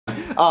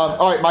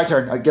All right, my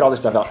turn. Get all this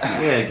stuff out.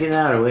 Yeah, get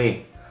out of the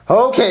way.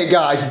 Okay,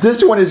 guys,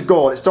 this one is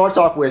gold. It starts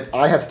off with,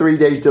 I have 3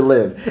 days to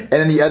live. And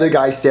then the other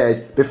guy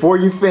says, before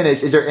you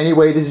finish, is there any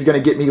way this is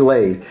going to get me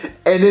laid?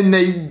 And then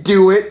they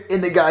do it,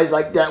 and the guy's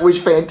like, that was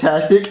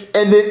fantastic.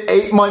 And then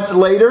 8 months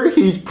later,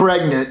 he's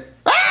pregnant.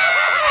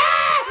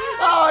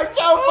 Oh, it's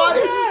so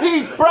funny.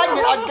 He's pregnant.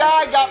 A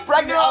guy got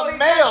pregnant. A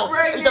male.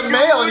 He's a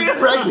male and he's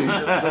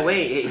pregnant. But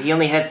wait, he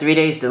only had 3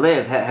 days to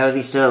live. How is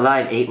he still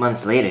alive 8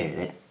 months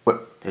later?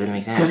 That doesn't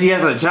make sense. Because he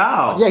has a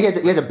child. Yeah,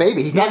 he has a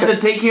baby. He has to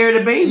take care of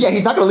the baby. Yeah,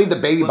 he's not going to leave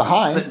the baby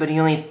behind. But he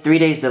only had 3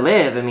 days to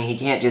live. I mean, he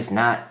can't just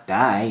not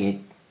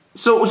die.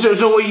 So what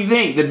do you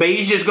think? The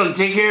baby's just going to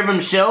take care of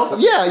himself?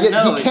 Yeah,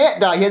 no, he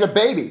can't die. He has a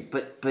baby.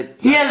 But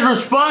he has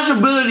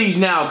responsibilities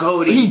now,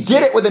 Cody. He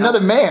did it with another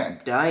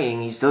man.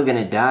 Dying, he's still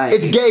gonna die.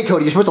 It's gay,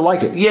 Cody. You're supposed to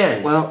like it.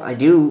 Yeah. Well, I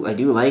do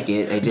like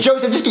it.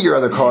 Joseph, just get your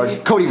other cards.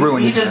 Cody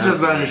ruined it. He just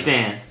doesn't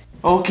understand.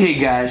 Okay,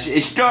 guys,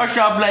 it starts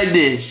off like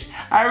this.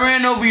 I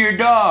ran over your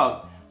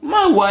dog.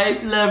 My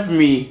wife left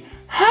me.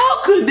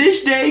 How could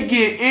this day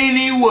get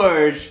any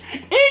worse?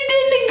 And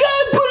then the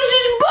guy puts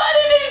his butt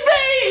in his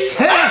face.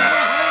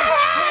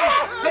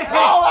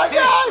 Oh my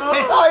God!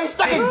 Oh, he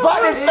stuck his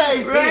butt in his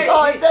face. Right.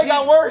 Oh, his day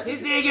got worse. His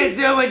day gets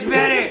so much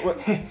better.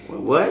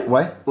 What?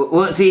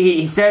 Well, see,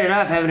 he started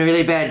off having a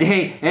really bad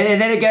day,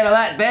 and then it got a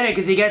lot better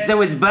because he got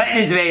someone's butt in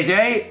his face,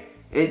 right?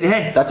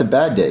 That's a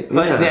bad day.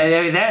 But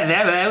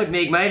that would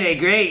make my day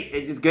great.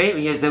 It's great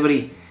when you have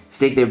somebody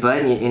stick their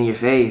butt in your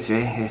face,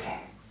 right?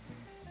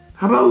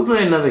 How about we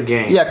play another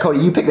game? Yeah, Cody,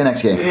 you pick the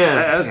next game.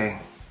 Yeah. Okay.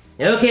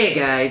 Okay,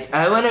 guys,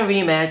 I want a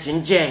rematch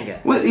in Jenga.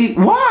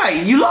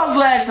 Why? You lost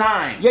last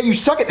time. Yeah, you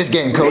suck at this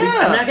game, Cody.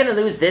 Yeah. I'm not gonna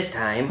lose this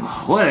time.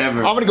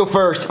 Whatever. I'm gonna go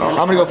first. I'm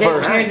gonna go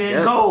first. Okay,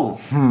 then go.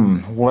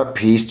 What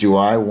piece do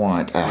I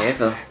want?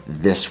 Careful.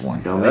 This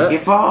one. Don't make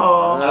it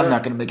fall. I'm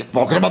not gonna make it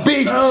fall because I'm a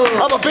beast.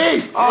 I'm a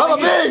beast. Oh, I'm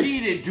a beast. you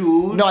cheated,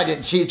 dude. No, I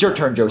didn't cheat. It's your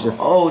turn, Joseph.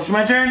 Oh, it's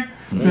my turn?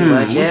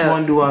 Watch Which out.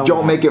 one do I want?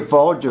 Don't make it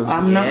fall, Joseph.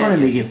 I'm not gonna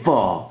make it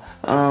fall.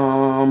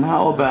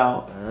 How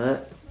about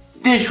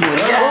this one?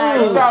 Yeah,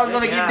 I thought I was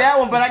gonna get that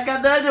one, but I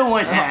got the other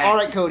one. All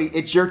right, Cody,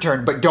 it's your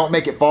turn, but don't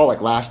make it fall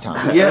like last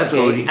time. Yeah, Okay,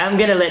 Cody. I'm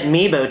gonna let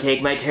Meebo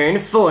take my turn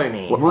for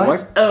me.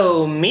 What?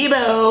 Oh,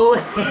 Meebo!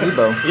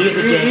 Meebo. He's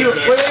a Jenga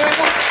champion.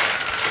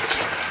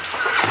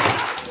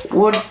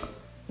 What?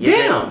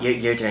 Damn.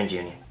 Your turn,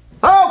 Junior.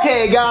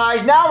 Okay,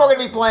 guys, now we're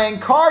gonna be playing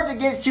Cards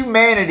Against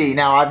Humanity.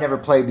 Now, I've never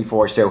played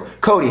before, so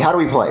Cody, how do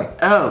we play?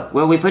 Oh,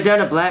 well, we put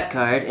down a black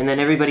card, and then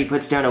everybody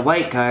puts down a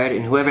white card,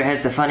 and whoever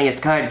has the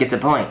funniest card gets a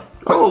point.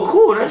 Oh,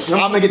 cool. That's I'm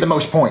gonna get the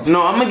most points.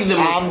 No, I'm gonna get the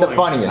most I'm the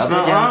points. funniest.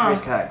 I'll put down the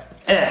first card.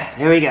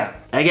 Here we go.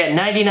 I got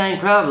 99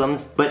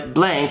 problems, but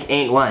blank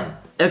ain't one.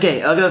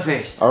 Okay, I'll go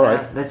first. All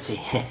right. Let's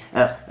see.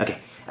 Oh, okay.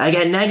 I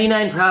got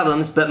 99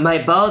 problems, but my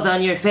balls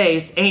on your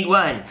face ain't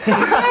one.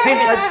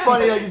 That's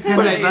funny. Like, you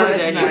put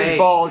his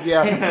balls,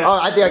 yeah. Oh,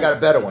 I think I got a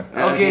better one.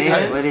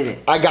 Okay. What is it?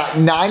 I got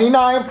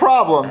 99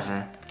 problems,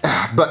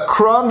 but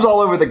crumbs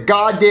all over the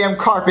goddamn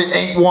carpet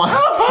ain't one.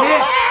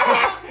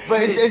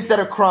 But instead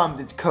of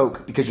crumbs, it's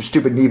Coke because your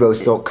stupid Meebo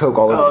spilled Coke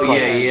all over the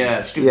carpet.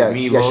 Yeah. Stupid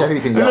Meebo. Yeah, shut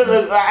everything down.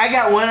 Look, I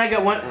got one.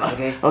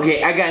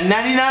 Okay, I got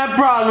 99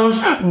 problems,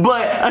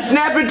 but a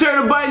snapping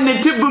turtle biting the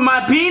tip of my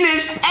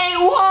penis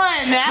ain't one.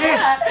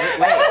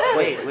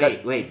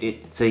 Wait,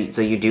 dude.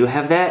 So you do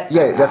have that?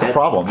 Yeah, that's a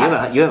problem.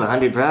 You have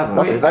 100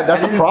 problems.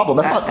 That's a problem.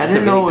 That's not. I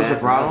didn't know it was a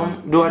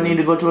problem. Do I need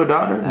to go to a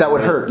doctor? That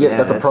would hurt. Yeah,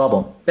 that's a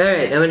problem.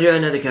 Alright, I'm gonna draw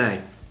another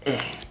card.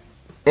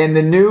 In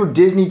the new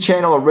Disney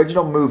Channel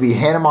original movie,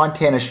 Hannah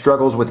Montana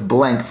struggles with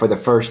blank for the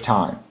first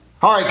time.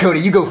 All right, Cody,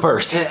 you go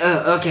first.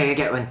 Okay, I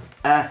got one.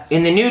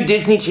 In the new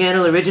Disney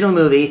Channel original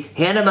movie,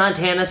 Hannah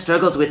Montana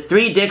struggles with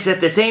 3 dicks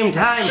at the same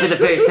time for the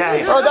first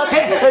time. Oh,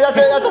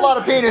 that's a lot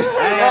of penis.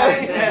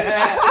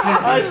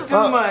 That's too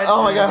much.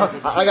 Oh my God,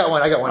 I got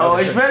one. Oh,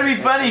 it's better be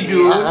funny,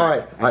 dude. All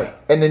right.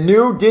 In the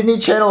new Disney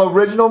Channel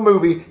original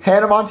movie,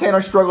 Hannah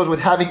Montana struggles with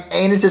having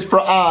anuses for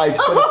eyes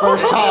for the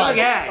first time. Oh,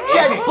 God. She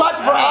has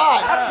butts for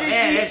eyes. How can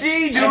she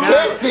see, dude? She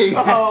can't see.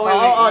 Oh,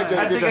 wait.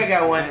 I think I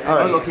got one.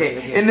 Right.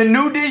 Okay. In the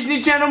new Disney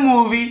Channel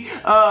movie,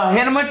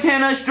 Hannah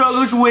Montana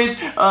struggles with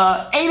 8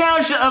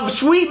 ounces of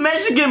sweet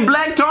Mexican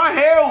black tar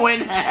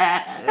heroin.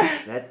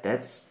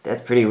 That's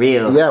pretty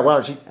real. Yeah, wow.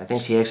 I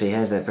think she actually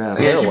has that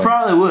problem. Yeah, she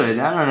probably would.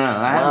 I don't know.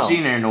 I haven't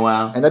seen her in a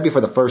while. And that'd be for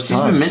the first time.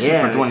 She's been missing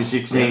for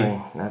 2016.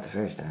 Definitely not the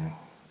first time.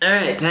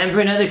 Alright, time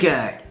for another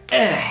card.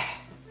 A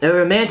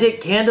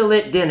romantic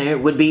candlelit dinner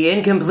would be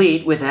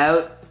incomplete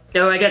without...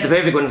 Oh, I got the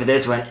perfect one for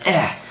this one.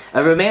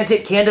 A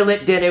romantic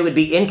candlelit dinner would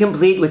be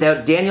incomplete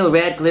without Daniel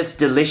Radcliffe's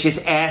delicious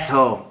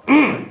asshole.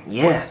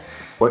 Yeah.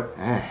 What?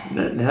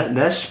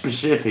 That's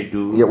specific,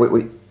 dude. Yeah,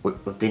 wait.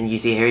 Well, didn't you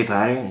see Harry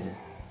Potter?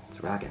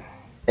 It's rocking.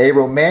 A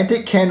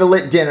romantic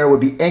candlelit dinner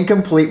would be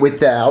incomplete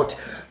without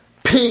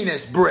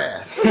penis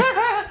breath.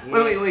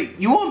 Wait.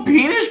 You want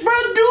penis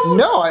bread, dude?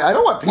 No, I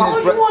don't want penis Why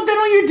would breath. you want that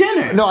on your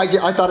dinner? No,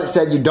 I thought it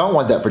said you don't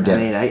want that for I dinner.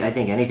 mean, I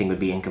think anything would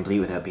be incomplete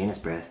without penis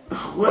breath.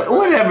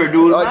 Whatever,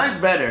 dude. Mine's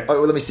better. Oh,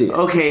 well, let me see it.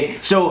 Okay,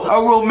 so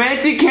a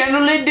romantic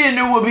candlelit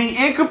dinner would be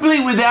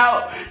incomplete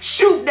without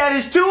soup that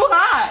is too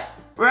hot,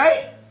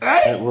 right?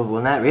 Right? Well,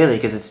 not really,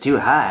 because it's too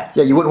hot.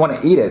 Yeah, you wouldn't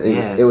want to eat it.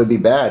 It would be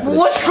bad.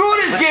 Well, screw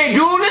this game,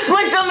 dude. Let's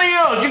play something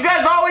else. You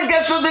guys always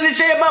got something to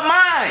say about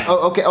mine.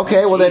 Oh,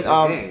 okay. Well then,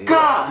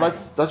 God.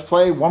 let's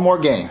play one more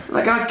game.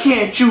 Like I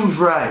can't choose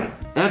right.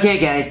 Okay,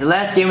 guys, the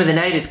last game of the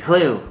night is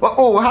Clue.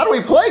 Oh, how do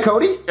we play,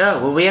 Cody? Oh,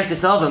 well, we have to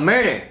solve a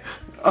murder.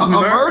 A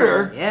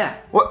murder? Yeah.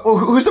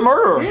 Who's the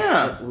murderer?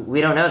 Yeah. We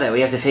don't know that.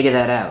 We have to figure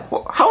that out.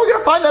 Well, how are we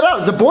gonna find that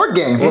out? It's a board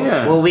game.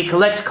 Yeah. Well, we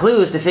collect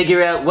clues to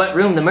figure out what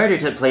room the murder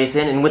took place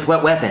in and with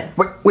what weapon.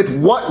 With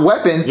what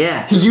weapon?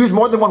 Yeah. He used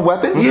more than one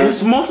weapon? Yeah,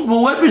 there's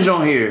multiple weapons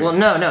on here. Well,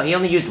 no, he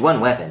only used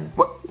one weapon.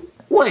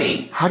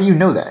 Wait. How do you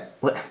know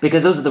that?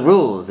 Because those are the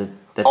rules.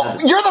 You're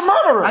the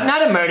murderer! I'm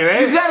not a murderer.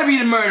 You gotta be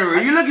the murderer.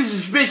 You're looking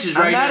suspicious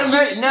right not now. a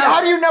murderer. No. How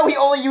do you know he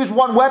only used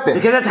one weapon?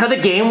 Because that's how the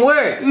game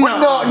works.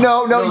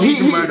 No. He's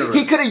the murderer.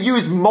 He could have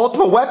used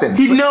multiple weapons.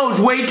 He knows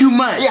way too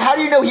much. Yeah, how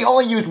do you know he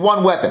only used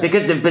one weapon?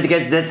 Because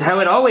that's how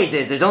it always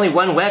is. There's only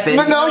one weapon.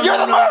 No, you're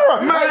the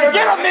murderer! Murderer.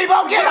 Get him,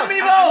 Meebo! Get him!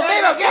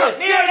 Meebo, get him!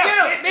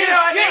 Nino,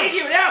 I need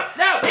you. No.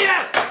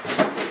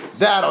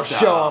 That'll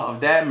show him.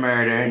 That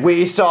murder.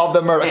 We solved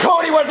the murder.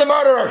 Cody was the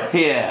murderer!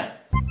 Yeah.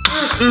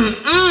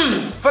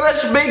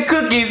 Fresh baked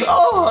cookies.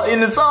 Oh,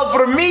 and it's all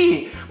for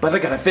me. But I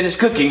gotta finish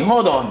cooking.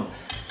 Hold on.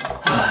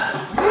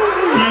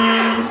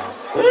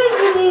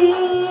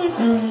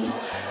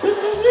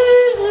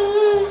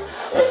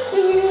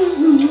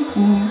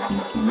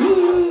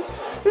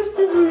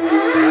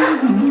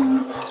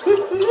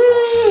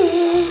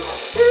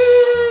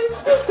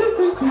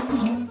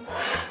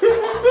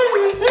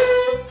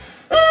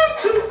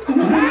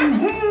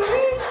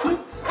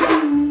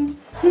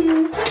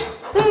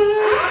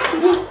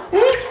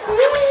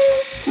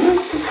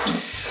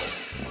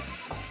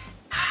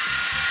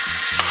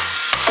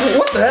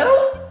 What the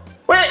hell?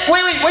 Wait, give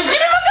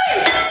me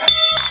my thing!